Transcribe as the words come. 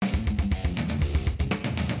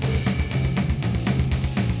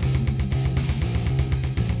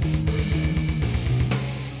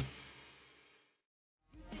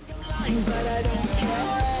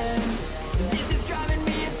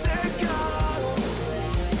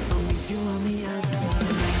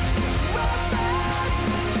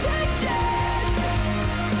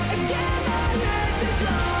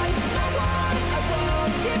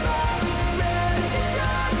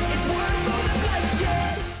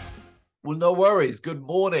Well, no worries. Good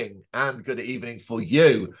morning and good evening for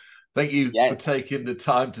you. Thank you for Yes, taking the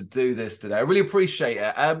time to do this today. I really appreciate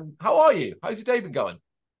it. How are you? How's your day been going?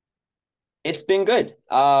 it's been good.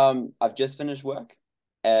 I've just finished work.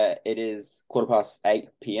 It is 8:15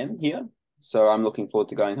 p.m. here, so I'm looking forward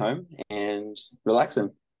to going home and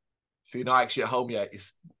relaxing. So you're not actually at home yet.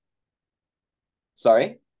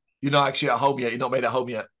 Sorry? You're not actually at home yet. You're not made at home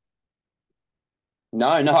yet. No,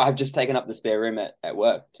 I've just taken up the spare room at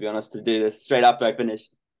work, to be honest, to do this straight after I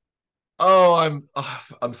finished. Oh,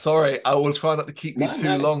 I'm sorry. I will try not to keep you No, too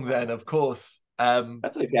no, long then, of course.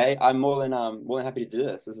 that's okay. I'm more than happy to do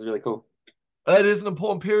this. This is really cool. It is an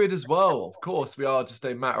important period as well. Of course, we are just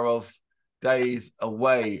a matter of days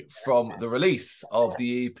away from the release of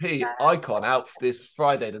the EP Icon out this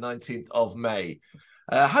Friday, the 19th of May.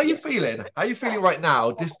 How you Yes. feeling? How you feeling right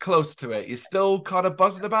now, this close to it? You still kind of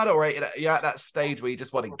buzzing about it, or you're at that stage where you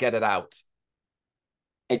just want to get it out?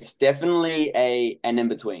 It's definitely an in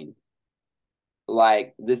between.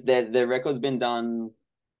 Like this the record's been done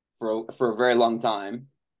for a very long time.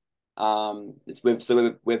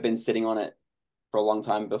 We've been sitting on it for a long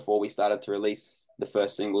time before we started to release the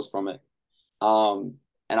first singles from it. Um,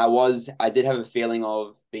 and I did have a feeling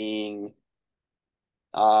of being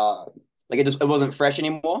uh like it wasn't fresh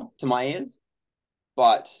anymore to my ears.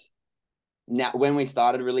 But now when we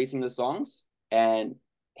started releasing the songs and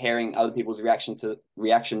hearing other people's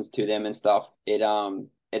reactions to them and stuff, it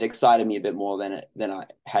excited me a bit more than I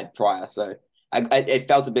had prior. So it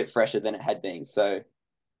felt a bit fresher than it had been. So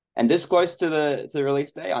and this close to the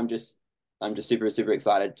release day, I'm just super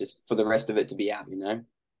excited just for the rest of it to be out, you know.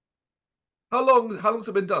 How long's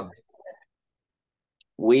it been done?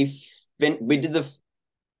 We've been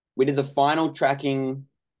we did the final tracking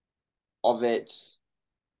of it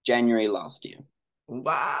January last year. January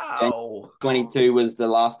Wow. 22 was the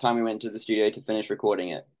last time we went to the studio to finish recording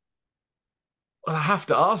it. Well, I have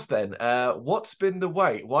to ask then, what's been the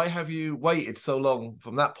wait? Why have you waited so long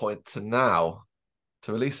from that point to now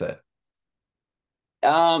to release it?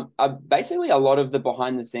 Basically a lot of the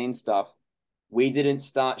behind the scenes stuff. We didn't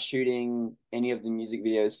start shooting any of the music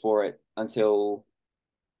videos for it until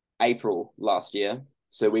April last year.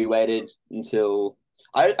 So we waited until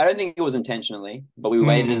I don't think it was intentionally, but we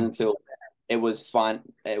waited Hmm. until it was fine.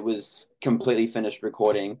 It was completely finished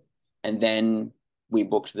recording, and then we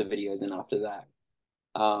booked the videos in after that.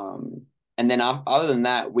 And then other than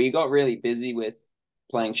that, we got really busy with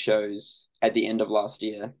playing shows at the end of last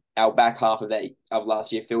year. Our back half of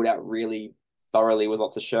last year filled out really thoroughly with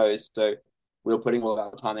lots of shows. So we were putting all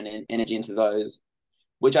our time and energy into those,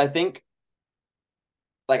 which I think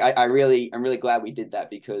like I'm really glad we did that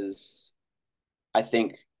because I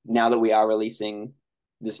think now that we are releasing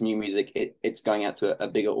this new music, it's going out to a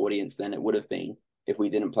bigger audience than it would have been if we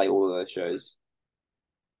didn't play all of those shows.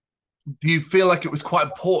 Do you feel like it was quite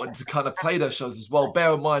important to kind of play those shows as well?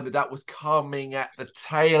 Bear in mind that that was coming at the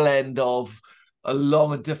tail end of a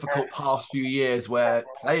long and difficult past few years where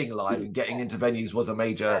playing live and getting into venues was a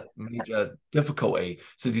major difficulty.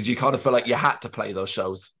 So did you kind of feel like you had to play those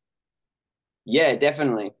shows? Yeah,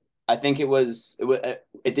 definitely. I think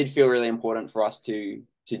it did feel really important for us to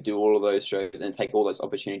do all of those shows and take all those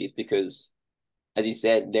opportunities because, as you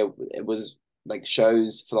said, there it was like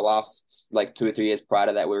shows for the last like 2 or 3 years prior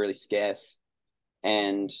to that were really scarce,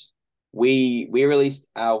 and we released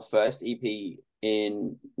our first EP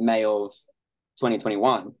in May of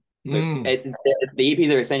 2021. So Mm. it's the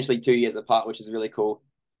EPs are essentially 2 years apart, which is really cool.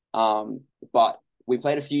 But we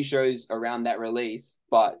played a few shows around that release,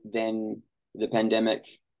 but then the pandemic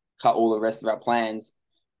cut all the rest of our plans.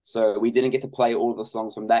 So we didn't get to play all of the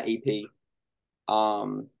songs from that EP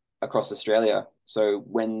across Australia. So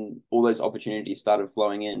when all those opportunities started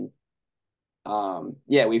flowing in,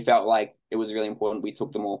 yeah, we felt like it was really important. We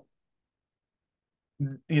took them all.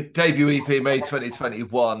 Your debut EP May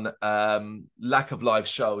 2021, lack of live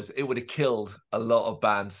shows, it would have killed a lot of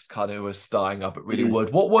bands kind of who were starting up. It really Mm.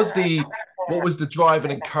 would. What was the drive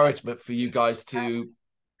and encouragement for you guys to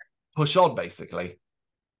push on basically?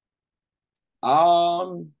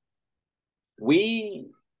 Um, we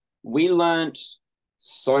we learned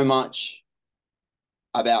so much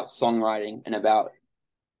about songwriting and about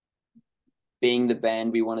being the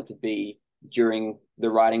band we wanted to be during the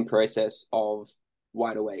writing process of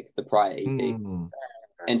Wide Awake, the prior EP. Hmm.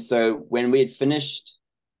 And so when we had finished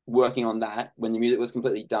working on that, when the music was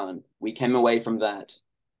completely done, we came away from that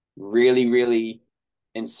really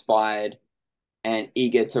inspired and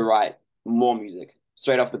eager to write more music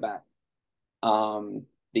straight off the bat.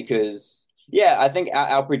 Because yeah, I think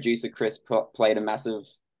our producer Chris played a massive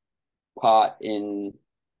part in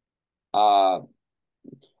I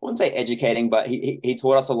wouldn't say educating, but he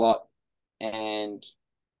taught us a lot and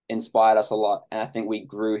inspired us a lot. And I think we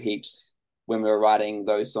grew heaps when we were writing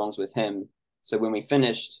those songs with him. So when we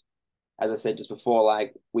finished, as I said just before,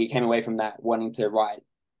 like we came away from that wanting to write,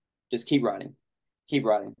 just keep writing, keep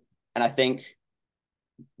writing. And I think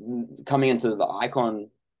coming into the Icon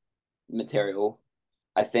material,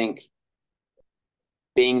 I think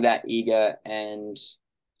being that eager and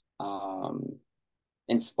um,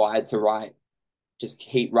 inspired to write,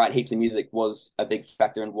 write heaps of music was a big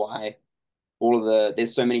factor in why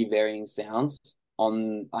there's so many varying sounds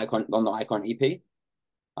on the Icon EP.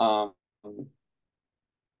 Um,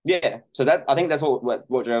 yeah, so I think that's what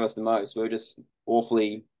drove us the most. We were just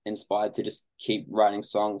awfully inspired to just keep writing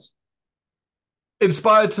songs.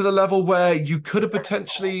 Inspired to the level where you could have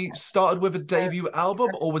potentially started with a debut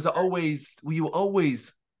album, or were you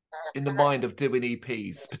always in the mind of doing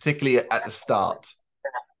EPs, particularly at the start?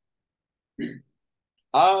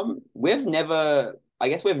 I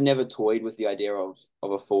guess we've never toyed with the idea of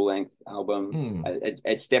a full length album. Hmm.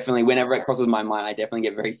 It's definitely, whenever it crosses my mind, I definitely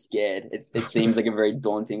get very scared. It seems like a very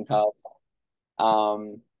daunting task.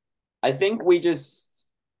 Um, I think we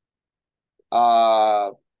just uh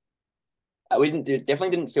definitely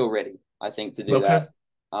didn't feel ready, I think, to do Okay.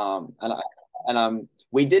 that. And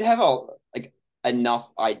we did have like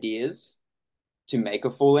enough ideas to make a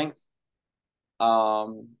full length,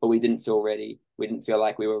 but we didn't feel ready. We didn't feel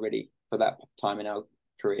like we were ready for that time in our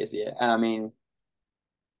careers yet. And I mean,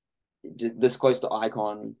 just this close to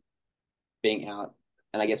Icon being out,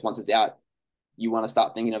 and I guess once it's out, you want to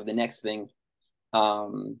start thinking of the next thing.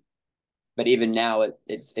 Um, but even now,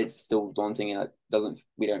 it's still daunting, and it doesn't.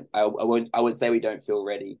 We don't. I would say we don't feel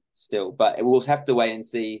ready still, but we'll have to wait and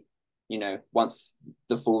see. Once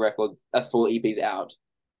the full EP's out,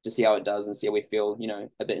 to see how it does and see how we feel.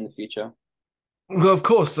 A bit in the future. Well, of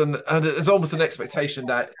course, and it's almost an expectation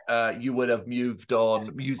that you would have moved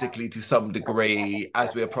on musically to some degree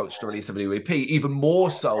as we approach the release of a new EP. Even more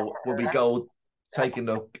so when we go take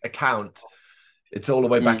into account it's all the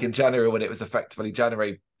way back Mm, in January when it was effectively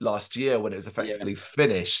January last year when it was yeah. effectively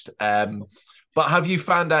finished. But have you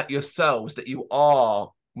found out yourselves that you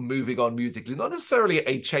are moving on musically, not necessarily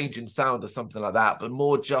a change in sound or something like that, but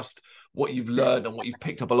more just what you've learned and what you've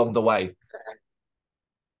picked up along the way?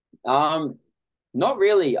 Um, Not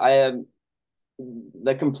really. I am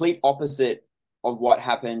the complete opposite of what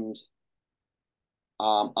happened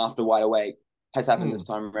after Wide Awake has happened Hmm. this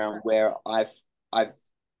time around, where I've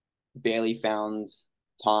barely found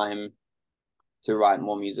time to write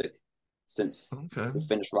more music since Okay. we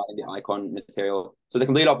finished writing the Icon material. So the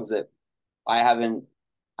complete opposite. I haven't.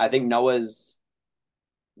 I think Noah's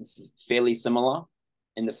fairly similar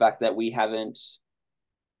in the fact that we haven't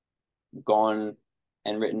gone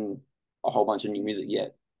and written a whole bunch of new music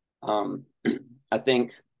yet. Um, I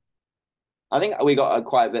think I think we got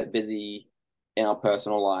quite a bit busy in our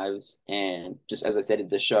personal lives, and just as I said,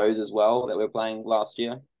 the shows as well that we are playing last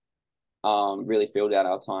year really filled out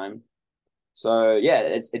our time. So yeah,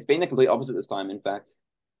 it's been the complete opposite this time, in fact.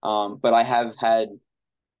 But I have had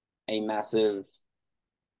a massive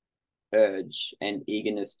urge and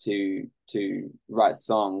eagerness to write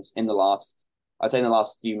songs I'd say in the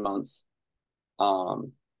last few months.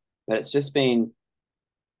 Um, but it's just been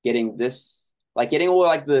getting all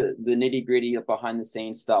like the nitty gritty behind the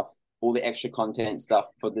scenes stuff, all the extra content stuff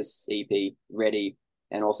for this EP ready,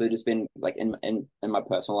 and also just been like in my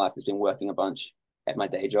personal life, has been working a bunch at my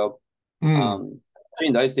day job. Hmm. Um,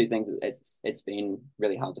 Between those two things, it's been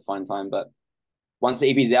really hard to find time. But once the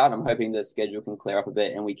EP's out, I'm hoping the schedule can clear up a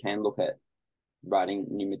bit and we can look at writing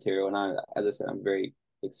new material. And as I said, I'm very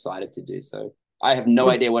excited to do so. I have no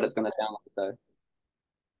Well, idea what it's going to sound like though.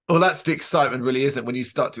 well, that's the excitement, really, isn't it? When you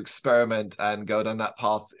start to experiment and go down that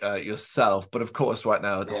path yourself. But of course, right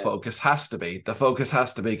now Yeah. the focus has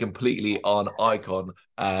to be completely on Icon,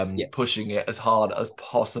 Yes. pushing it as hard as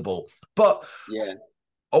possible. But Yeah.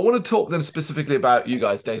 I want to talk then specifically about you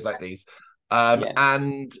guys, days like these, Yeah.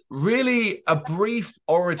 and really a brief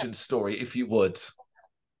origin story, if you would.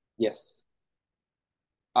 Yes.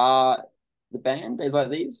 Uh, the band Days Like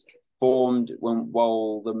These formed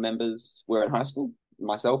while the members were in high school,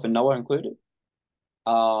 myself and Noah included.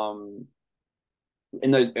 Um,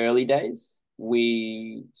 in those early days,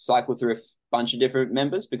 we cycled through a bunch of different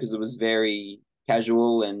members because it was very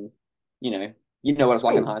casual, and you know, what it's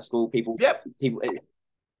like in School. high school. Yep.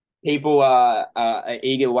 People are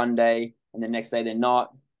eager one day, and the next day they're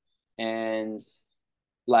not. And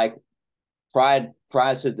like prior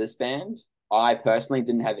to this band, I personally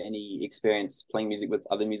didn't have any experience playing music with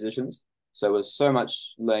other musicians, so it was so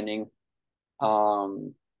much learning.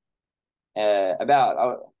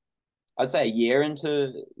 About I'd say a year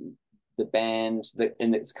into the band that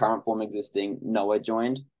in its current form existing, Noah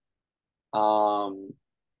joined. And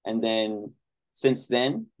then since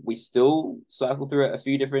then, we still cycle through a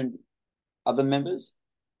few different other members.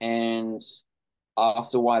 And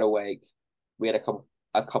after Wide Awake, we had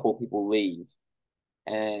a couple people leave,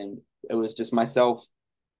 and it was just myself,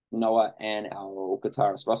 Noah, and our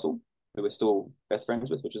guitarist Russell, who we're still best friends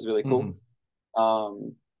with, which is really cool.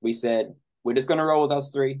 We said we're just gonna roll with us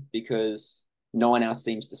three because no one else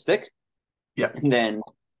seems to stick. Yeah. And then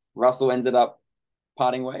Russell ended up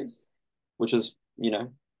parting ways, which is,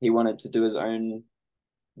 he wanted to do his own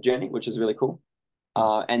journey, which is really cool.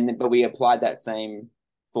 But we applied that same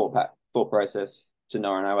thought process to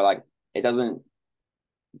Noah and I. Were like, it doesn't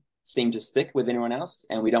seem to stick with anyone else,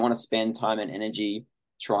 and we don't want to spend time and energy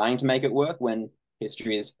trying to make it work when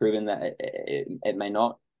history has proven that it may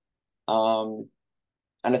not. And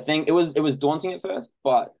I think it was daunting at first,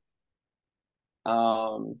 but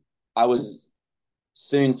I was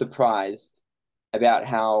soon surprised about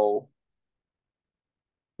how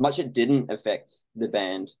much it didn't affect the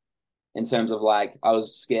band in terms of like I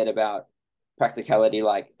was scared about practicality,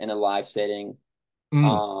 like in a live setting.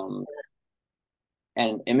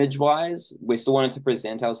 And image wise, we still wanted to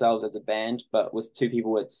present ourselves as a band, but with two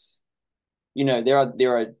people, it's there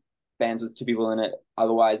are bands with two people in it.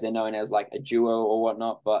 Otherwise, they're known as like a duo or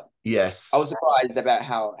whatnot. But Yes. I was surprised about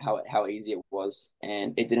how easy it was,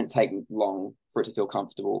 and it didn't take long for it to feel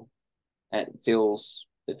comfortable. And it feels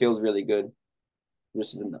really good.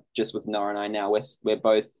 Just with Noah and I now, we're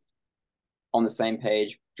both on the same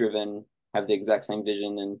page, driven, have the exact same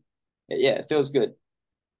vision, and yeah, it feels good.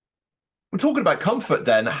 We're talking about comfort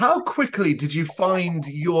then. How quickly did you find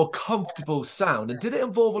your comfortable sound, and did it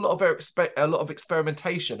involve a lot of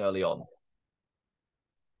experimentation early on?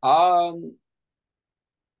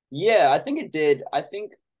 Yeah, I think it did. I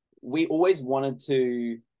think we always wanted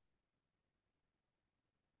to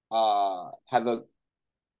have a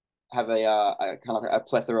kind of a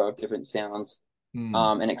plethora of different sounds,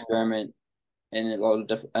 and experiment in a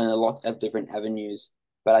lot of different avenues.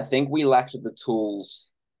 But I think we lacked the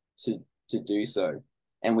tools to do so.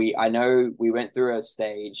 And I know we went through a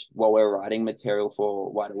stage while we were writing material for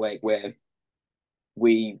Wide Awake where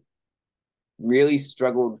we really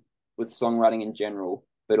struggled with songwriting in general,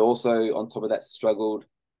 but also on top of that struggled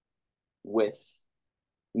with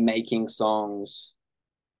making songs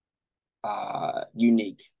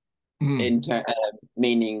unique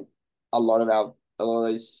meaning a lot of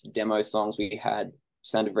those demo songs we had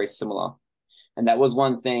sounded very similar. And that was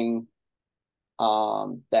one thing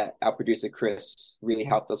that our producer Chris really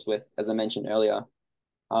helped us with, as I mentioned earlier.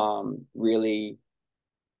 Really,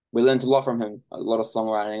 we learned a lot from him, a lot of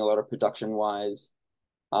songwriting, a lot of production wise.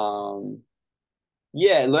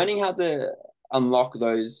 Yeah, learning how to unlock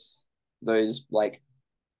those like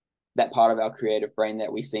that part of our creative brain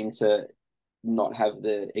that we seem to not have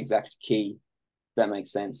the exact key. If that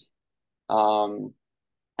makes sense. And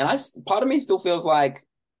part of me still feels like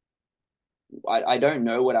I don't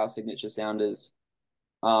know what our signature sound is,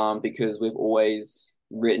 because we've always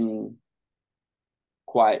written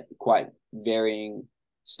quite varying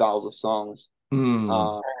styles of songs.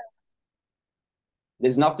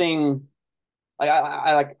 There's nothing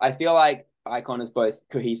like I feel like Icon is both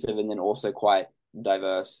cohesive and then also quite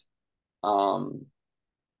diverse. And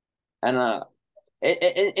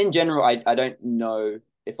in general, I don't know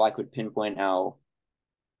if I could pinpoint our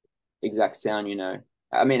exact sound.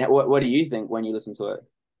 I mean, what do you think when you listen to it?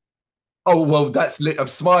 Oh, well, I'm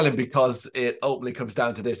smiling because it ultimately comes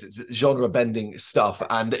down to this. It's genre bending stuff.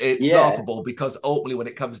 And it's laughable because ultimately when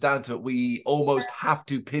it comes down to it, we almost have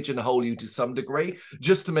to pigeonhole you to some degree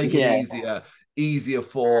just to make it easier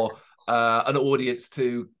for an audience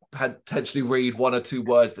to potentially read one or two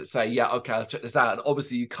words that say, yeah, okay, I'll check this out. And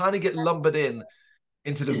obviously you kind of get lumbered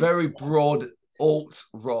into the very broad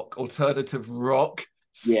alternative rock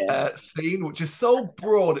scene, which is so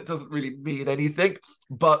broad it doesn't really mean anything.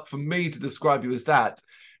 But for me to describe you as that,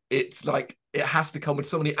 it's like it has to come with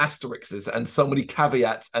so many asterisks and so many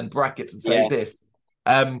caveats and brackets and say this.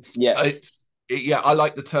 I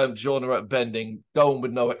like the term genre bending, going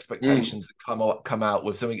with no expectations, come out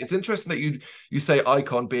with something. It's interesting that you say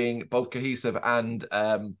Icon being both cohesive and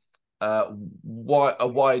a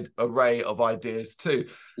wide array of ideas too,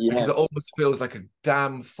 because it almost feels like a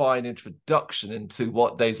damn fine introduction into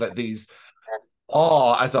what days like these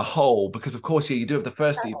are as a whole. Because of course, you do have the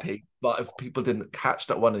first EP, but if people didn't catch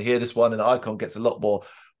that one and hear this one, and Icon gets a lot more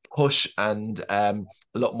push and a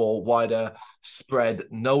lot more wider spread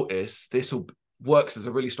notice, this works as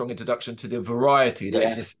a really strong introduction to the variety that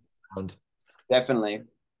exists around. Definitely.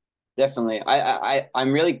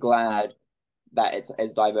 I'm really glad that it's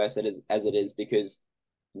as diverse as it is, because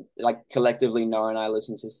like collectively Noah and I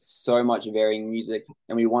listen to so much varying music,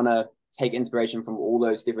 and we want to take inspiration from all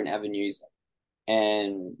those different avenues,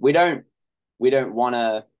 and we don't want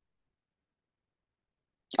to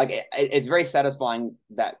like it's very satisfying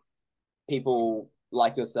that people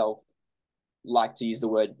like yourself like to use the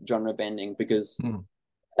word genre bending, because Mm.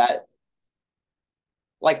 that,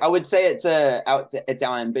 like, I would say it's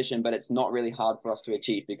our ambition, but it's not really hard for us to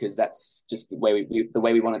achieve, because that's just the way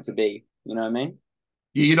we want it to be. You know what I mean?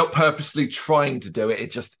 You're not purposely trying to do it,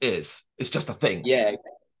 it just is. It's just a thing. Yeah,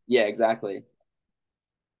 yeah, exactly.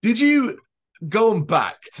 Did you, going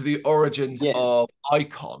back to the origins Yeah. of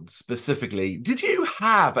Icon specifically, did you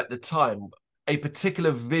have at the time a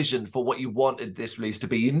particular vision for what you wanted this release to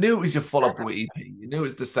be? You knew it was your follow-up EP. You knew it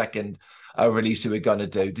was the second release you were going to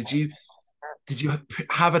do. Did you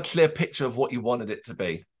have a clear picture of what you wanted it to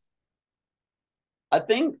be? I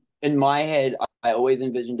think in my head, I always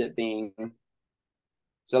envisioned it being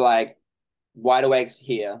so like Wide Awake's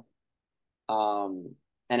here, and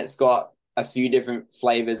it's got a few different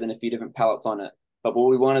flavors and a few different palettes on it. But what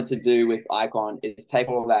we wanted to do with Icon is take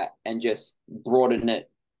all of that and just broaden it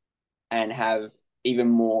and have even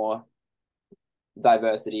more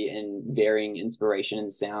diversity and varying inspiration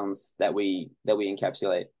and sounds that we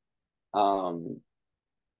encapsulate. Um,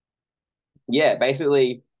 yeah,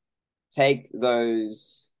 basically take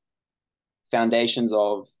those foundations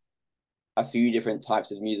of a few different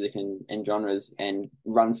types of music and genres and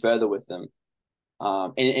run further with them.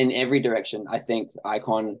 In every direction, I think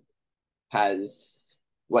Icon has,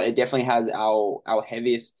 well, it definitely has our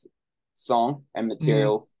heaviest song and Mm.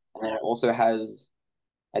 material, and then it also has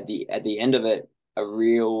at the end of it a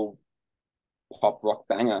real pop rock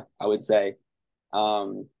banger, I would say.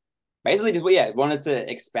 Um, basically, just, yeah, wanted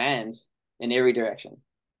to expand in every direction.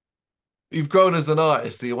 You've grown as an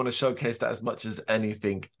artist, so you want to showcase that as much as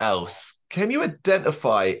anything else. Can you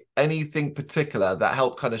identify anything particular that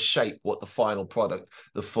helped kind of shape what the final product,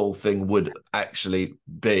 the full thing would actually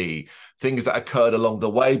be? Things that occurred along the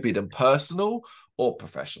way, be them personal or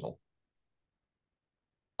professional?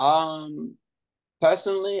 Um,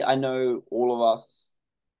 Personally, I know all of us,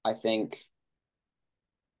 I think,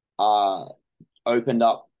 uh, opened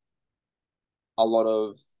up a lot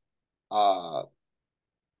of uh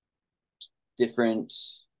different,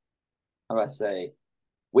 how do I say,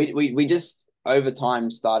 we just over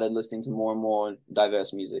time started listening to more and more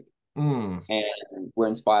diverse music, Mm. and we're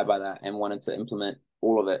inspired by that and wanted to implement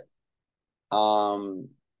all of it. Um,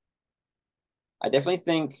 I definitely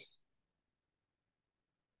think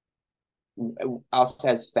us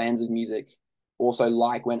as fans of music also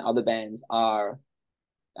like when other bands are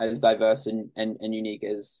as diverse and unique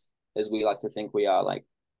as we like to think we are. Like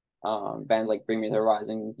bands like Bring Me the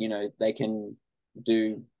Horizon, they can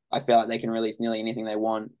do. I feel like they can release nearly anything they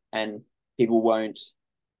want, and people won't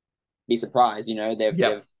be surprised. They've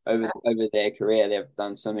Yep. over their career, they've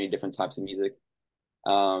done so many different types of music.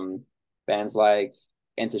 Um, Bands like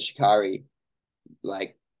Enter Shikari,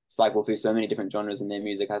 like, cycle through so many different genres in their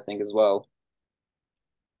music, I think, as well.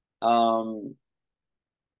 Um,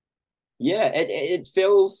 yeah, it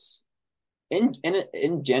feels, in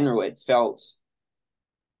general, it felt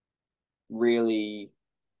really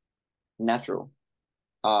natural.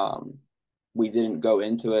 Um, we didn't go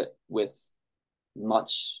into it with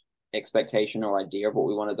much expectation or idea of what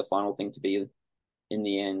we wanted the final thing to be in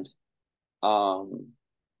the end. Um,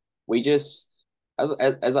 we just,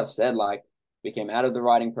 as I've said, like, we came out of the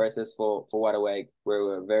writing process for Wide Awake, where we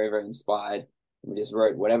were very, very inspired. We just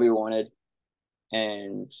wrote whatever we wanted,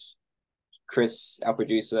 and Chris, our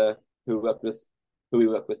producer, who we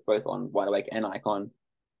worked with both on Wide Awake and Icon,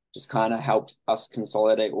 just kind of helped us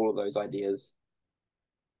consolidate all of those ideas.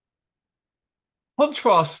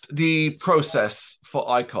 Contrast the process for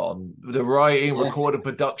Icon, the writing, Yeah. recording,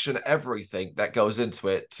 production, everything that goes into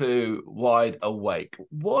it, to Wide Awake.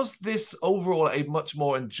 Was this overall a much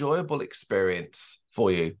more enjoyable experience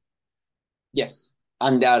for you? Yes,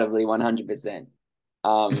 undoubtedly, 100%.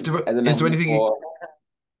 Is there As I is there mentioned anything before,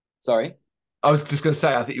 sorry. I was just going to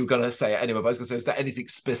say, I think you were going to say it anyway, but I was going to say, is there anything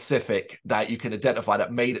specific that you can identify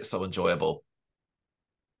that made it so enjoyable?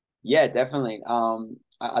 Yeah, definitely.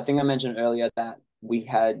 I think I mentioned earlier that we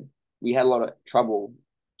had a lot of trouble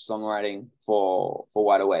songwriting for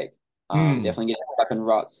Wide Awake. Mm. Definitely getting stuck in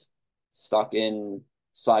ruts, stuck in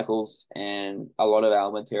cycles, and a lot of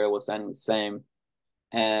our material was sounding the same.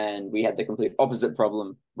 And we had the complete opposite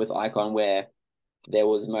problem with Icon, where there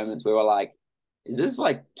was moments where we're like, is this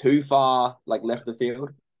like too far like left of field?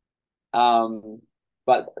 Um,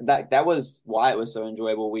 but that was why it was so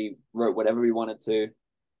enjoyable. We wrote whatever we wanted to.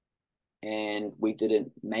 and we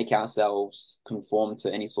didn't make ourselves conform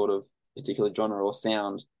to any sort of particular genre or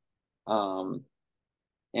sound. Um,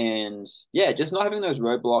 and yeah, just not having those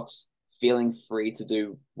roadblocks, feeling free to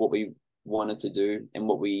do what we wanted to do and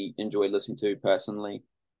what we enjoyed listening to personally.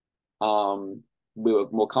 Um, we were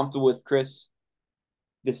more comfortable with Chris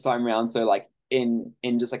this time around. So like in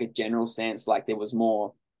just like a general sense, like there was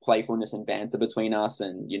more playfulness and banter between us,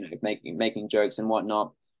 and making jokes and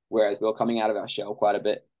whatnot. Whereas we were coming out of our shell quite a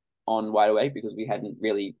bit on Wide Awake because we hadn't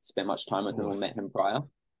really spent much time with him or met him prior.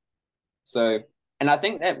 So, and I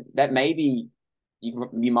think that maybe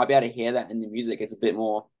you might be able to hear that in the music. It's a bit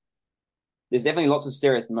more. There's definitely lots of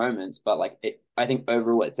serious moments, but like I think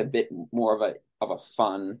overall it's a bit more of a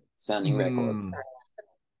fun sounding record. So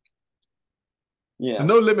Yeah.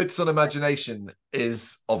 No Limits on Imagination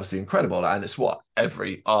is obviously incredible, and it's what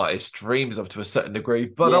every artist dreams of to a certain degree.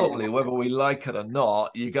 But Yeah. ultimately, whether we like it or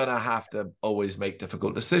not, you're gonna have to always make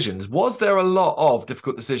difficult decisions. Was there a lot of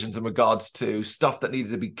difficult decisions in regards to stuff that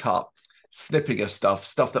needed to be cut, snipping of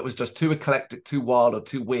stuff that was just too eclectic, too wild, or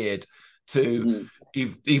too weird to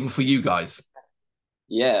even for you guys?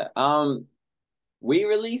 Yeah. We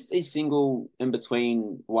released a single in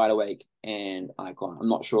between Wide Awake and Icon. I'm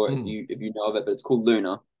not sure if Mm. you know of it, but it's called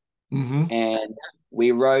Luna. Mm-hmm. And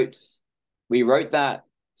we wrote we wrote that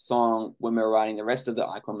song when we were writing the rest of the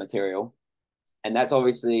Icon material. And that's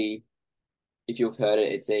obviously, if you've heard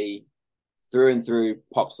it, it's a through and through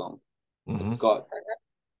pop song. It's Mm-hmm. got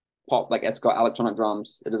it's got electronic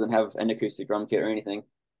drums. It doesn't have an acoustic drum kit or anything.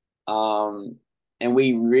 Um, and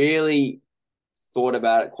we really thought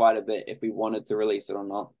about it quite a bit if we wanted to release it or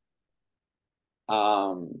not.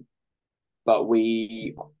 Um, but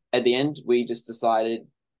at the end, we just decided,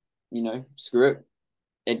 screw it.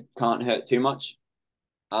 It can't hurt too much.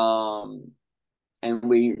 Um, and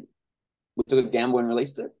we took a gamble and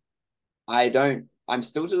released it. I'm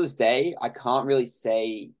still to this day, I can't really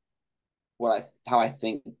say how I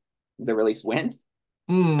think the release went.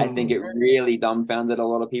 I think Mm. it really dumbfounded a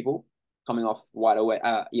lot of people coming off Wide Awake.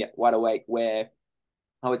 Wide Awake, where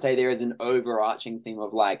I would say there is an overarching theme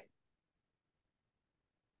of like,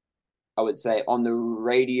 I would say on the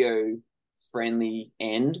radio friendly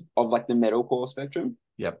end of like the metalcore spectrum.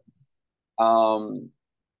 Yep. Um,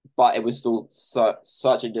 but it was still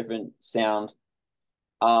such a different sound.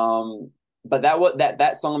 But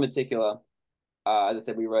that song in particular, as I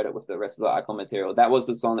said, we wrote it with the rest of the Icon material. That was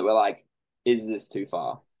the song that we're like, is this too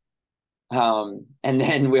far? And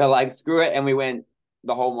then we were like, screw it, and we went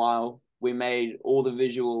the whole mile. We made all the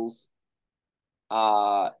visuals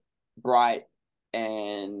bright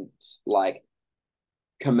and like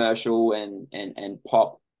commercial and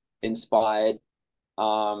pop inspired.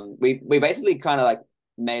 We basically kind of like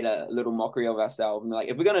made a little mockery of ourselves. And like,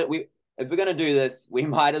 if we're gonna do this, we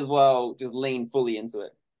might as well just lean fully into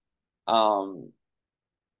it. Um,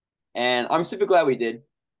 and I'm super glad we did.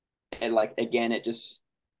 And like again, it just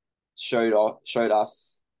showed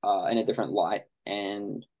us in a different light,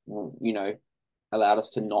 and allowed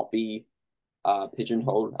us to not be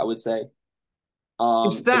pigeonholed, I would say.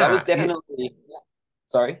 Is But that was that it? definitely,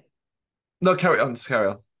 sorry. No, carry on. Just carry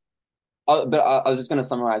on. But I was just going to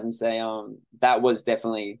summarize and say, that was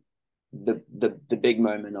definitely the big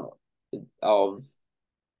moment of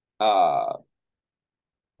uh,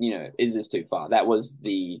 is this too far? That was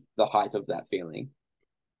the height of that feeling.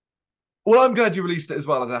 Well, I'm glad you released it as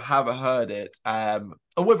well, as I haven't heard it. And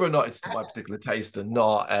whether or not it's to my particular taste or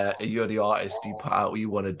not, you're the artist. You put out what you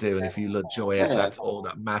want to do, and if you enjoy it, Yeah, that's all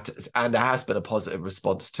that matters. And there has been a positive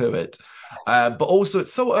response to it. But also,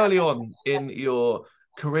 it's so early on in your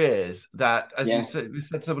careers that, as yeah, you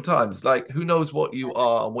said several times, like who knows what you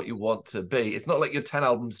are and what you want to be. It's not like you're 10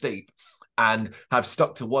 albums deep and have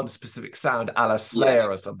stuck to one specific sound, a la yeah, Slayer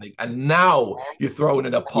or something, and now you're throwing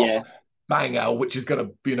in a pop yeah, banger, which is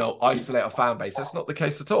going to, isolate a fan base. That's not the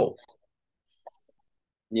case at all.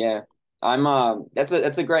 yeah. I'm that's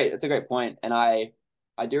a great point, and I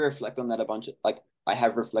do reflect on that a bunch of like I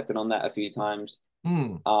have reflected on that a few times.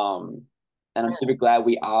 Mm. Um, and I'm super glad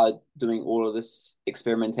we are doing all of this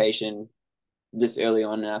experimentation this early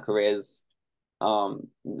on in our careers.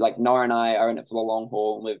 Like Noah and I are in it for the long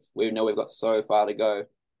haul, and we know we've got so far to go,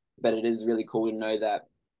 but it is really cool to know that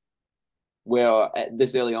we're at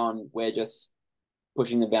this early on. We're just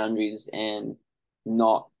pushing the boundaries and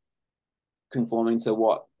not conforming to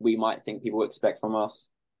what we might think people expect from us.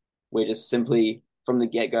 We're just simply from the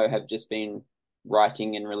get go have just been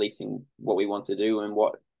writing and releasing what we want to do and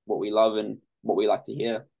what we love and what we like to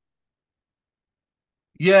hear.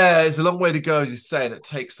 Yeah, it's a long way to go, as you're saying. It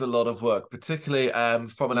takes a lot of work, particularly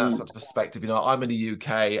from an Mm, outside perspective. I'm in the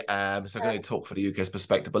UK, so I can only talk for the UK's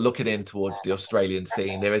perspective. But looking in towards the Australian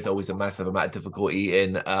scene, there is always a massive amount of difficulty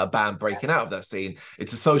in a band breaking out of that scene.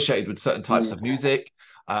 It's associated with certain types of mm. music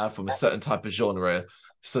from a certain type of genre,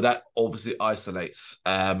 so that obviously isolates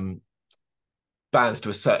bands to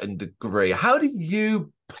a certain degree. How do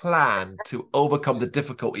you plan to overcome the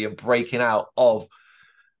difficulty in breaking out of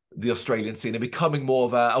the Australian scene and becoming more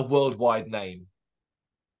of a worldwide name?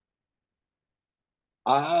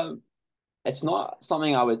 Uh, it's not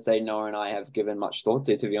something I would say Noah and I have given much thought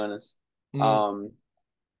to be honest. Mm, Um,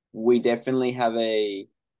 we definitely have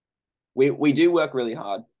we do work really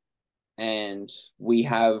hard, and we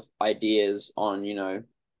have ideas on,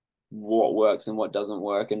 what works and what doesn't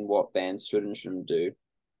work and what bands should and shouldn't do.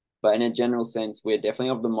 But in a general sense, we're definitely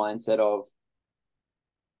of the mindset of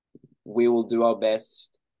we will do our best,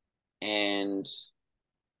 and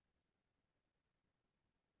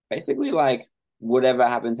basically like whatever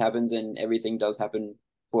happens happens, and everything does happen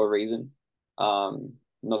for a reason.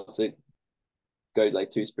 Not to go like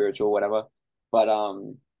too spiritual or whatever, but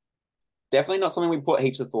definitely not something we put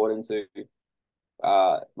heaps of thought into.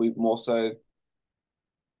 We more so,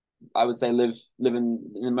 I would say, live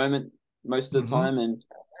in the moment most of the hmm time, and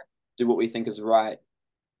do what we think is right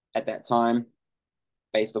at that time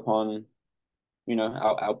based upon,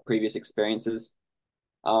 our previous experiences.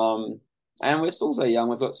 Um, and we're still so young.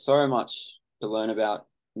 We've got so much to learn about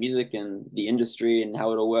music and the industry and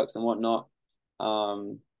how it all works and whatnot.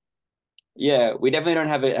 Um, yeah, we definitely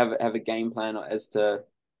don't have a game plan as to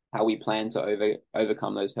how we plan to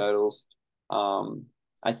overcome those hurdles. Um,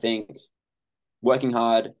 I think working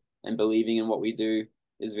hard and believing in what we do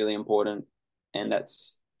is really important, and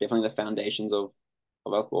that's definitely the foundations of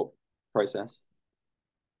our thought process.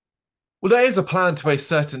 Well, there is a plan to a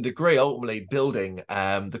certain degree, ultimately building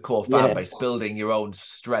the core fan Yeah, base, building your own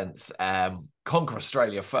strengths. Conquer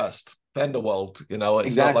Australia first, then the world. It's not like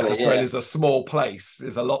exactly. Yeah, Australia's a small place.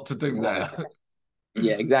 There's a lot to do no, there.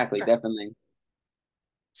 yeah, exactly, definitely.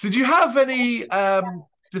 So, do you have any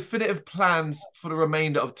definitive plans for the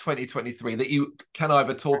remainder of 2023 that you can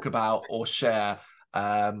either talk about or share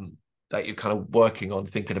that you're kind of working on,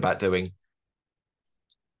 thinking about doing?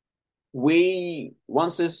 We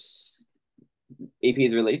Once this EP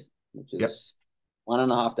is released, which Yep. is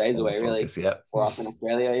 1.5 days On away, really, focus. Yep. for us in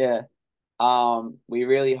Australia. Yeah. We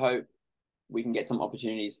really hope we can get some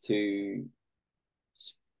opportunities to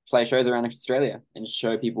play shows around Australia and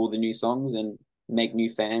show people the new songs and make new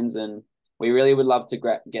fans. And we really would love to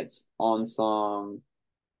get on some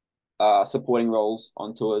supporting roles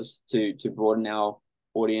on tours to broaden our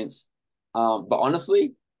audience. But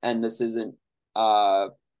honestly, and this isn't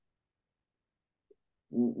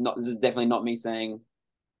not this is definitely not me saying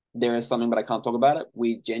there is something, but I can't talk about it.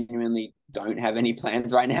 We genuinely don't have any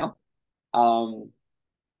plans right now. Um,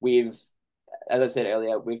 we've, as I said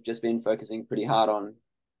earlier, we've just been focusing pretty hard on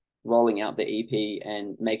rolling out the EP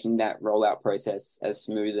and making that rollout process as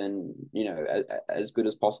smooth and as good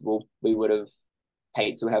as possible. We would have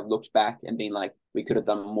hate to have looked back and been like we could have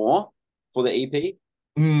done more for the EP.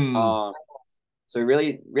 Mm. So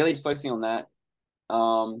really just focusing on that.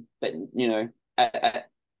 But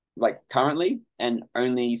like currently and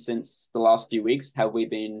only since the last few weeks have we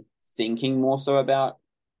been thinking more so about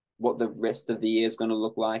what the rest of the year is going to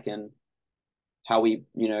look like and how we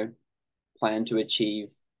plan to achieve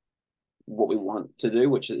what we want to do,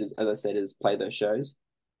 which is, as I said, is play those shows.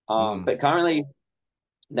 Mm. But currently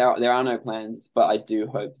there are no plans, but I do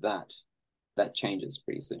hope that that changes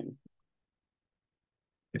pretty soon.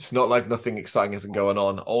 It's not like nothing exciting isn't going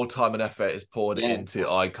on. All time and effort is poured Yeah, into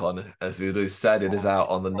Icon. As we said, it is out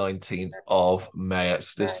on the 19th of May.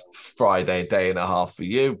 It's this Friday, day and a half for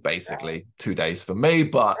you, basically 2 days for me,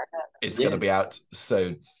 but it's going to yeah. be out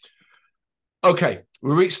soon. Okay,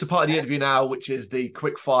 we reached the part of the interview now, which is the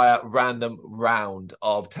quick fire random round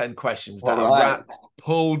of 10 questions All that are right.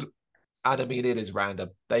 pulled. And I mean, it is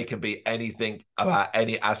random. They can be anything about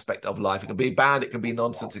any aspect of life. It can be bad, it can be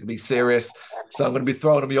nonsense, it can be serious. So I'm going to be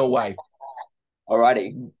throwing them your way.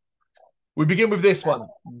 Alrighty. We begin with this one.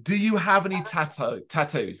 Do you have any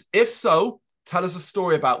tattoos? If so, tell us a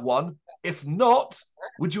story about one. If not,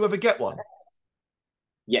 would you ever get one?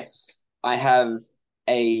 Yes, I have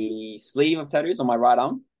a sleeve of tattoos on my right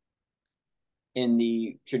arm in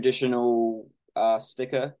the traditional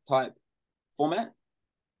sticker type format.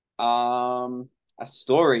 A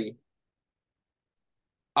story.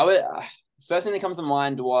 I would First thing that comes to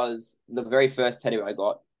mind was the very first tattoo I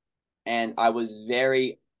got, and I was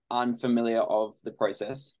very unfamiliar of the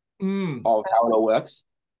process Mm, of how it all works.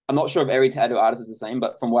 I'm not sure if every tattoo artist is the same,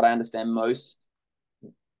 but from what I understand, most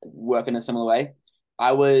work in a similar way.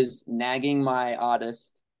 I was nagging my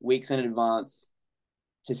artist weeks in advance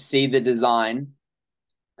to see the design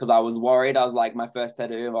because I was worried. I was like, my first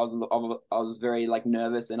tattoo. I was very like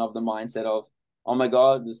nervous and of the mindset of, oh my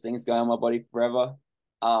god, this thing's going on my body forever.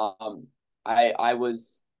 I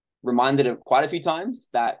was reminded of quite a few times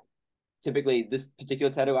that typically this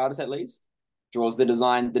particular tattoo artist at least draws the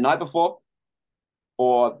design the night before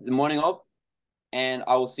or the morning of, and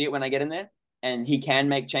I will see it when I get in there. And he can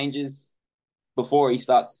make changes before he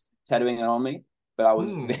starts tattooing it on me. But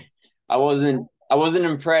Hmm. I wasn't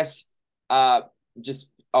impressed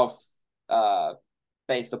just off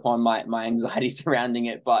based upon my anxiety surrounding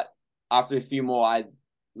it. But after a few more, I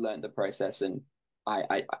learned the process, and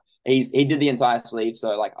I he did the entire sleeve,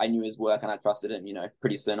 so like I knew his work and I trusted him,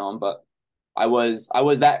 pretty soon on. But I was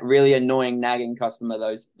that really annoying nagging customer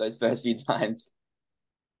those first few times.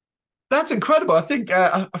 That's incredible. I think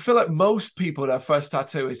I feel like most people, their first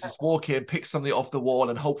tattoo is just walk in, pick something off the wall,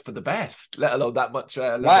 and hope for the best. Let alone that much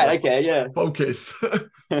level Right, of okay, yeah. focus.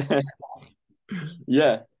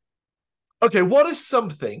 Yeah. Okay, what is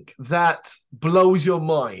something that blows your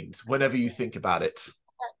mind whenever you think about it?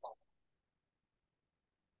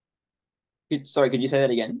 Sorry, could you say that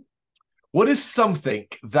again? What is something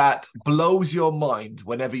that blows your mind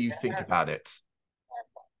whenever you think about it?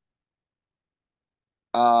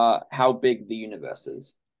 How big the universe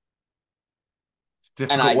is. It's a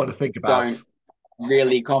And difficult I one to think about. don't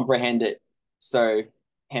really comprehend it, so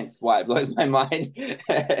hence why it blows my mind.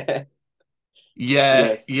 Yeah,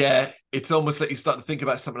 Yes. yeah. It's almost like you start to think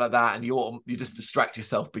about something like that, and you just distract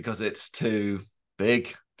yourself because it's too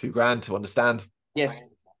big, too grand to understand. Yes,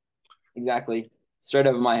 exactly. Straight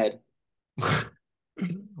over my head.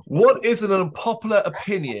 What is an unpopular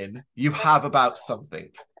opinion you have about something?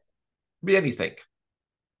 Be anything.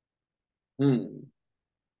 Hmm.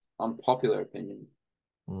 Unpopular opinion.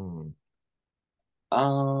 Hmm.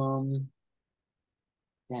 Um,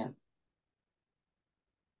 damn.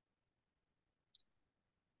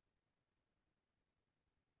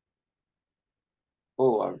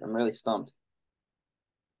 Oh, I'm really stumped.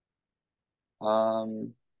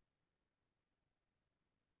 Um,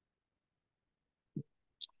 I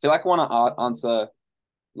feel like I want to answer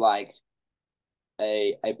like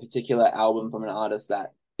a particular album from an artist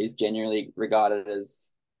that is genuinely regarded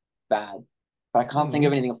as bad, but I can't think Hmm.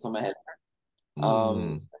 of anything off the top of my head. Um,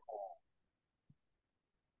 Hmm.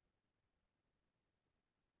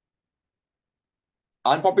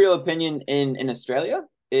 Unpopular opinion in Australia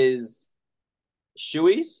is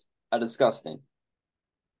shoeys are disgusting.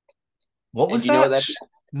 What And was do you know what that? that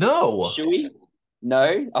No. shoey?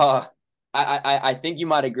 No. I think you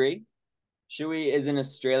might agree. Shoey is an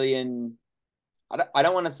Australian. I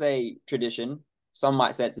don't want to say tradition. Some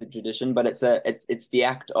might say it's a tradition, but it's the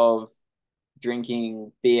act of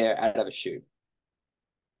drinking beer out of a shoe.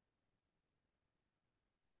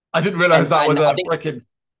 I didn't realize that And was I a think freaking.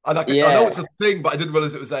 I know yeah, it's a thing, but I didn't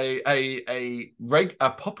realize it was a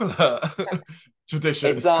popular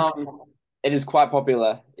tradition. it's it is quite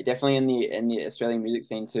popular. Definitely in the Australian music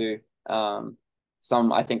scene too.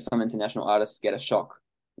 I think some international artists get a shock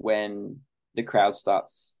when the crowd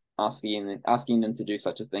starts asking them to do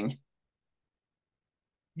such a thing.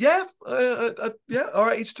 Yeah, yeah. All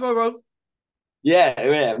right, each to our own. Yeah,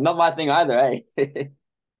 yeah, not my thing either, eh?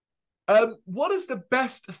 What is the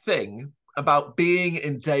best thing about being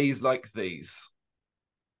in days like these?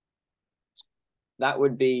 That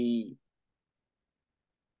would be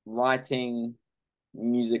writing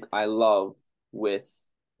music I love with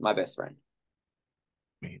my best friend.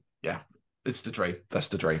 I mean, yeah, it's the dream. That's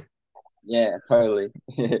the dream. Yeah, totally.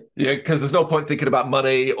 Yeah, because there's no point thinking about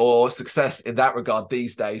money or success in that regard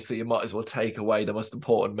these days. So you might as well take away the most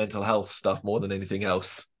important mental health stuff more than anything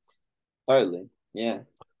else. Totally. Yeah.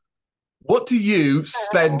 What do you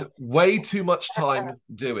spend way too much time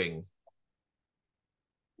doing?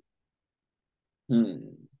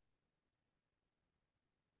 Hmm.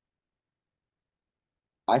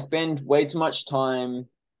 I spend way too much time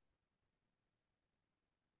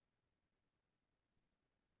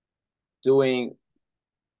doing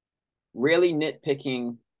really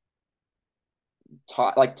nitpicking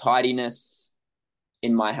like tidiness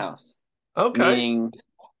in my house. Okay. Meaning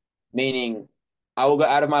meaning I will go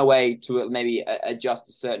out of my way to maybe adjust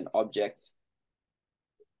a certain object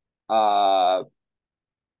uh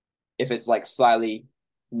if it's like slightly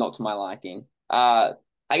not to my liking. I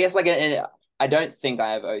guess I don't think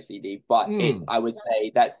I have OCD, but it Hmm. I would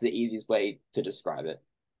say that's the easiest way to describe it.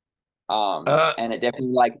 Uh, And it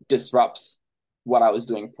definitely like disrupts what I was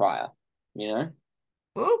doing prior, you know?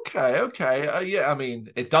 okay. Okay. Yeah. I mean,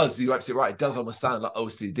 it does. You're absolutely right. It does almost sound like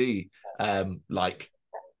OCD. Like.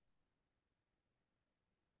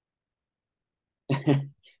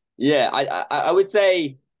 Yeah, I would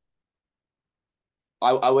say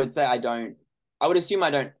I would say I don't. I would assume I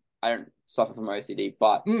don't suffer from OCD,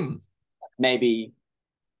 but Mm. maybe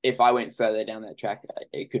if I went further down that track,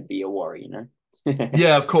 it could be a worry, you know?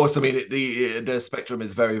 Yeah, of course. I mean, the spectrum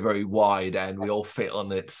is very, very wide, and we all fit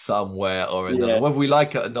on it somewhere or another. Yeah. Whether we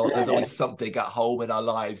like it or not, there's always something at home in our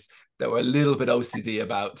lives that we're a little bit OCD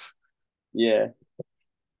about. Yeah.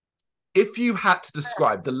 If you had to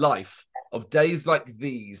describe the life of days like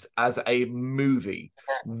these as a movie,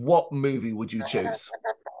 what movie would you choose?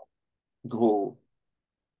 Cool.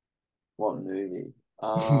 What movie?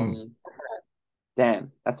 I'm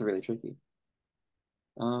Damn, that's really tricky.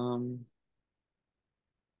 Um,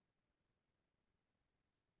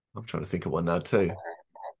 trying to think of one now too.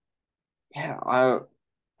 yeah,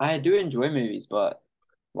 I do enjoy movies, but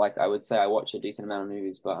like I would say I watch a decent amount of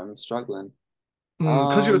movies, but I'm struggling.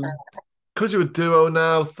 Because Um, you're a duo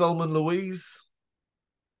now, Thelma and Louise,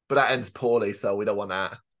 but that ends poorly, so we don't want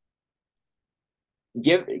that.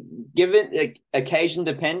 give given like, occasion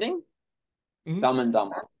depending, Mhm. Dumb and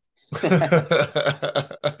Dumber.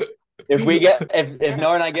 If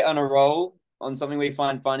Noah and I get on a roll on something we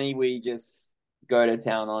find funny, we just go to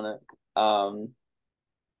town on it.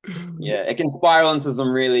 Yeah, it can spiral into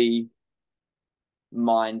some really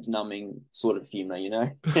mind-numbing sort of humor, you know?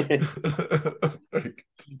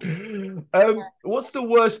 What's the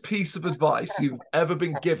worst piece of advice you've ever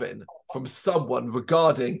been given from someone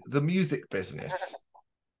regarding the music business?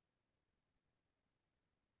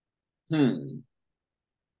 Hmm.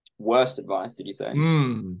 Worst advice, did you say?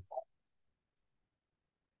 Hmm.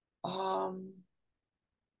 Um,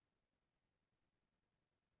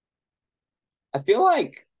 I feel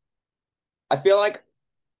like I feel like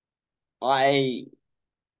I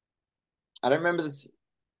I don't remember this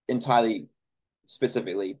entirely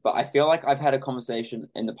specifically, but I feel like I've had a conversation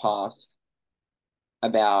in the past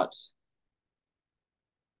about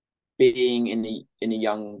being in a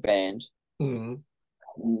young band, Hmm.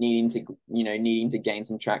 needing to gain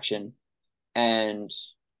some traction. And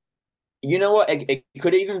you know what? It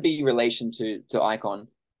could even be relation to Icon,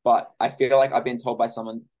 but I feel like I've been told by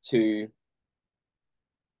someone to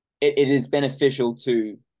it is beneficial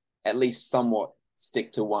to at least somewhat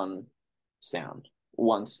stick to one sound,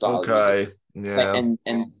 one style of music. Okay. Yeah.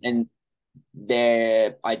 And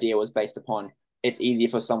their idea was based upon it's easier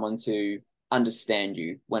for someone to understand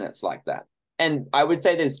you when it's like that. And I would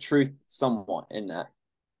say there's truth somewhat in that.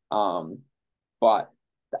 Um, but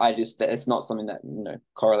I just it's not something that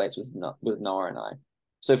correlates with Noah and I.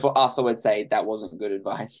 So for us, I would say that wasn't good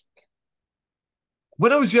advice.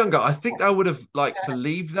 When I was younger, I think I would have like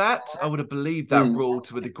believed that. I would have believed that Mm, rule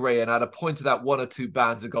to a degree, and I'd have pointed out one or two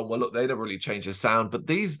bands and gone, "Well, look, they never really changed their sound." But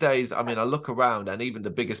these days, I mean, I look around, and even the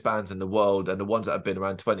biggest bands in the world, and the ones that have been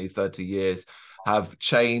around 20, 30 years, have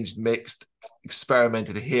changed, mixed,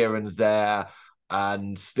 experimented here and there,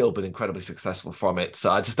 and still been incredibly successful from it. So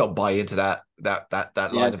I just don't buy into that yeah,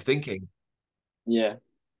 line of thinking. yeah,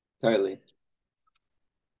 totally.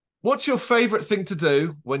 What's your favorite thing to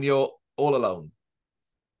do when you're all alone?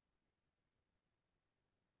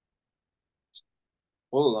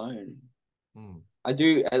 All alone. Hmm. I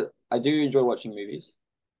do enjoy watching movies.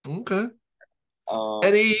 Okay. Um,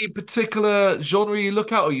 Any particular genre you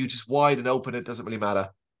look at, or you just wide and open? It doesn't really matter.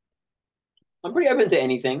 I'm pretty open to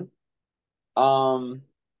anything. Um,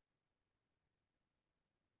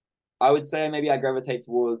 I would say maybe I gravitate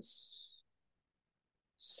towards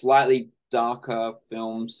slightly darker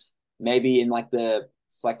films, maybe in like the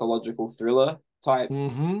psychological thriller type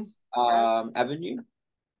Mm-hmm. avenue.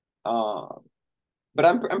 Um, but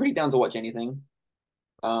I'm pretty down to watch anything.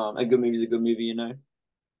 A good movie is a good movie, you know.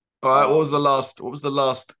 All right. Um, What was the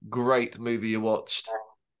last great movie you watched?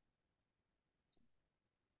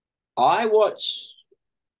 I watch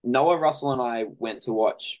Noah Russell and I went to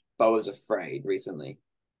watch Beau is Afraid recently,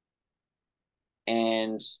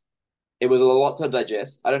 and it was a lot to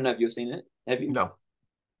digest. I don't know if you've seen it. Have you? No.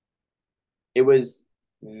 It was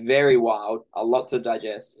very wild, a lot to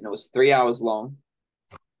digest, and it was 3 hours long.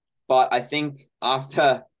 But I think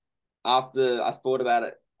after I thought about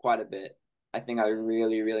it quite a bit, I think I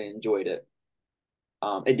really, really enjoyed it.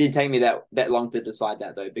 It did take me that long to decide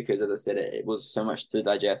that though, because as I said, it was so much to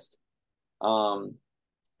digest. Um,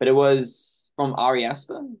 but it was from Ari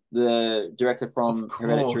Aster, the director Of from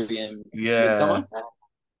Hereditary course. and Yeah. Midsommar,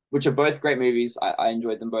 which are both great movies. I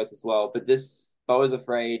enjoyed them both as well. But this Beau is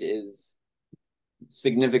Afraid is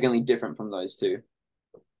significantly different from those two.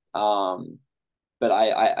 Um, but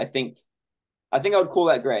I think I would call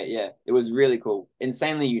that great. Yeah, it was really cool,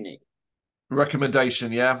 insanely unique.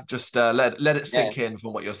 Recommendation. Yeah. Just let it Yeah, sink in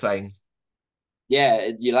from what you're saying.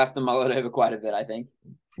 Yeah, you'll have to mull it over quite a bit, I think.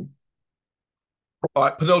 All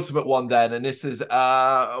right, penultimate one then, and this is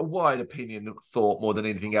a wide opinion thought more than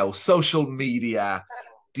anything else. Social media.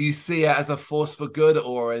 Do you see it as a force for good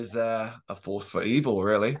or as a force for evil,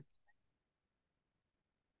 really?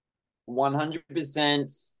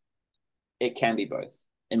 100% it can be both,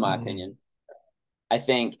 in my Mm. opinion. I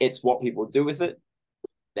think it's what people do with it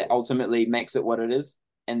that ultimately makes it what it is.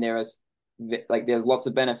 And there's lots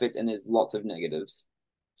of benefits and there's lots of negatives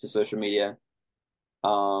to social media.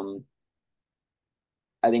 Um,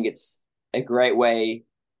 I think it's a great way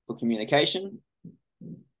for communication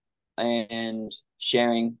and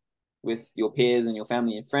sharing with your peers and your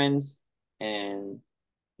family and friends, and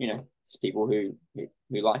it's people who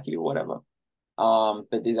like you or whatever.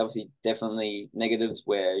 But there's obviously definitely negatives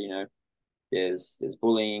where there's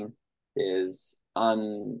bullying, there's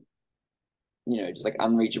just like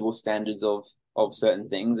unreachable standards of certain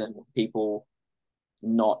things, and people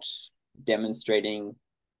not demonstrating,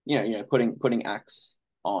 putting acts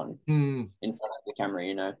on Mm. in front of the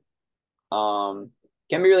camera,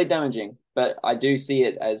 can be really damaging. But I do see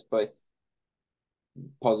it as both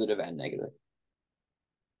positive and negative.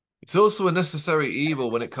 It's also a necessary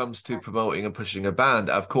evil when it comes to promoting and pushing a band,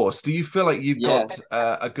 of course. Do you feel like you've Yeah, got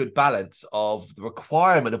a good balance of the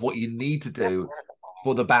requirement of what you need to do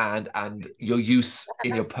for the band and your use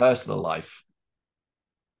in your personal life?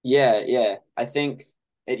 yeah. I think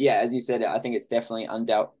yeah, as you said, I think it's definitely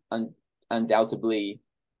undoubtedly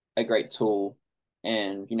a great tool,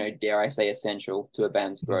 and dare I say, essential to a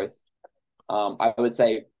band's growth. I would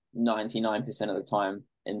say 99% of the time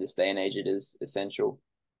in this day and age, it is essential.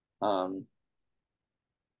 Um,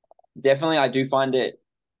 Definitely, I do find it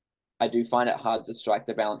hard to strike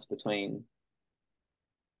the balance between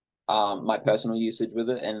my personal usage with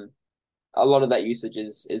it, and a lot of that usage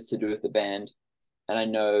is to do with the band, and I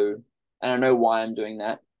know why I'm doing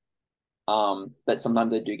that. But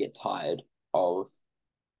sometimes I do get tired of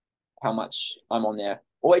how much I'm on there,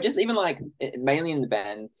 or just even like mainly in the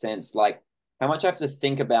band sense, like how much I have to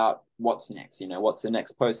think about what's next. What's the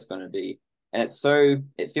next post going to be, and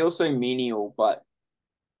it feels so menial, but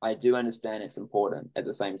I do understand it's important at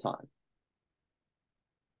the same time.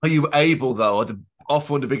 Are you able, though,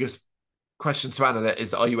 often one of the biggest questions surrounding it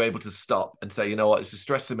is, are you able to stop and say, you know what, it's just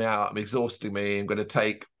stressing me out, I'm exhausting me, I'm going to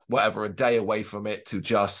take whatever, a day away from it to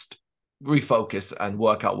just refocus and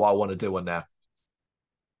work out what I want to do on there?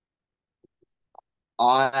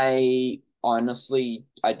 I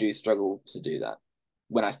do struggle to do that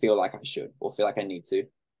when I feel like I should or feel like I need to,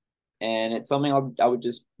 and it's something I would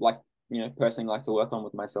just like personally like to work on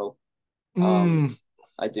with myself. Um, Mm.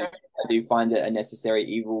 I do find it a necessary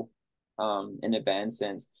evil, in a band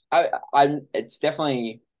sense. It's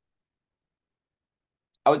definitely,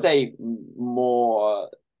 I would say, more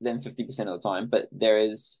than 50% of the time, but there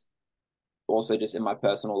is also just in my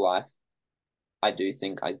personal life, I do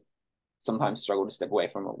think I sometimes struggle to step away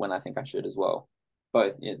from it when I think I should as well.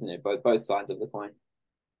 Both sides of the coin.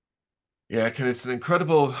 Yeah, it's an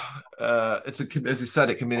incredible. As you said,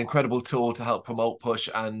 it can be an incredible tool to help promote, push,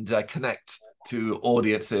 and connect to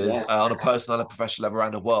audiences Yeah, on a personal and a professional level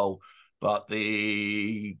around the world. But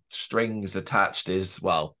the strings attached is,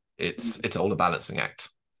 well, it's all a balancing act.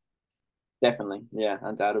 definitely. Yeah,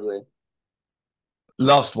 undoubtedly.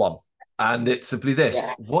 Last one, and it's simply Yeah.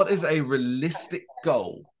 this: what is a realistic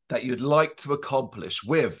goal that you'd like to accomplish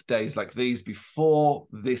with days like these before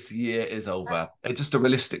this year is over? It's just a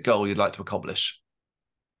realistic goal you'd like to accomplish.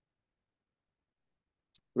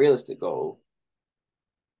 Realistic goal.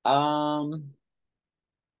 Um,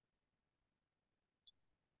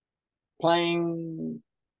 playing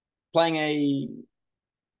playing a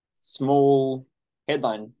small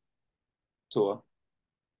headline tour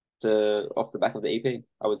to off the back of the EP,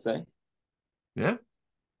 I would say. Yeah,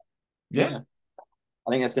 yeah. Yeah.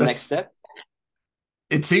 I think that's the next That's step.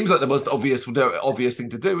 It seems like the most obvious thing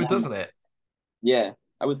to do, doesn't it? Yeah,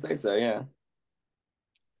 I would say so, yeah.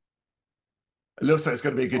 It looks like it's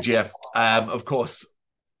going to be a good year. Of course,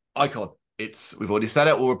 Icon. We've already said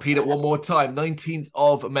it. We'll repeat it one more time. 19th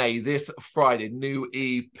of May, this Friday, new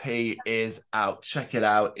EP is out. Check it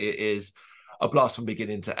out. It is a blast from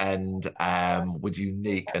beginning to end. With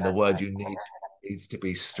unique, and the word unique needs to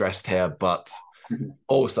be stressed here, but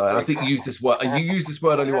also, and I think you used this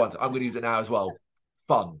word earlier once. I'm going to use it now as well.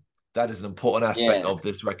 Fun. That is an important aspect Yeah, of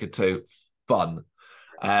this record too. Fun.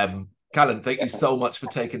 Callen, thank you definitely. so much for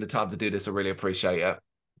taking the time to do this. I really appreciate it.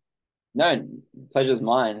 No, pleasure's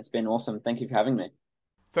mine. It's been awesome. Thank you for having me.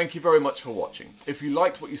 Thank you very much for watching. If you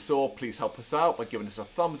liked what you saw, please help us out by giving us a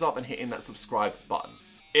thumbs up and hitting that subscribe button.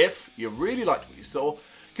 If you really liked what you saw,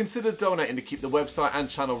 consider donating to keep the website and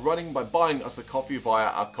channel running by buying us a coffee via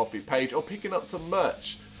our coffee page or picking up some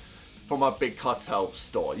merch from our Big Cartel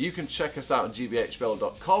store. You can check us out on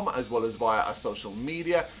gbhbl.com as well as via our social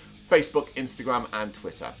media, Facebook, Instagram and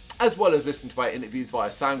Twitter, as well as listen to our interviews via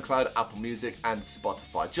SoundCloud, Apple Music and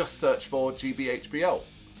Spotify. Just search for GBHBL.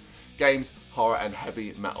 Games, horror and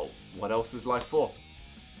heavy metal. What else is life for?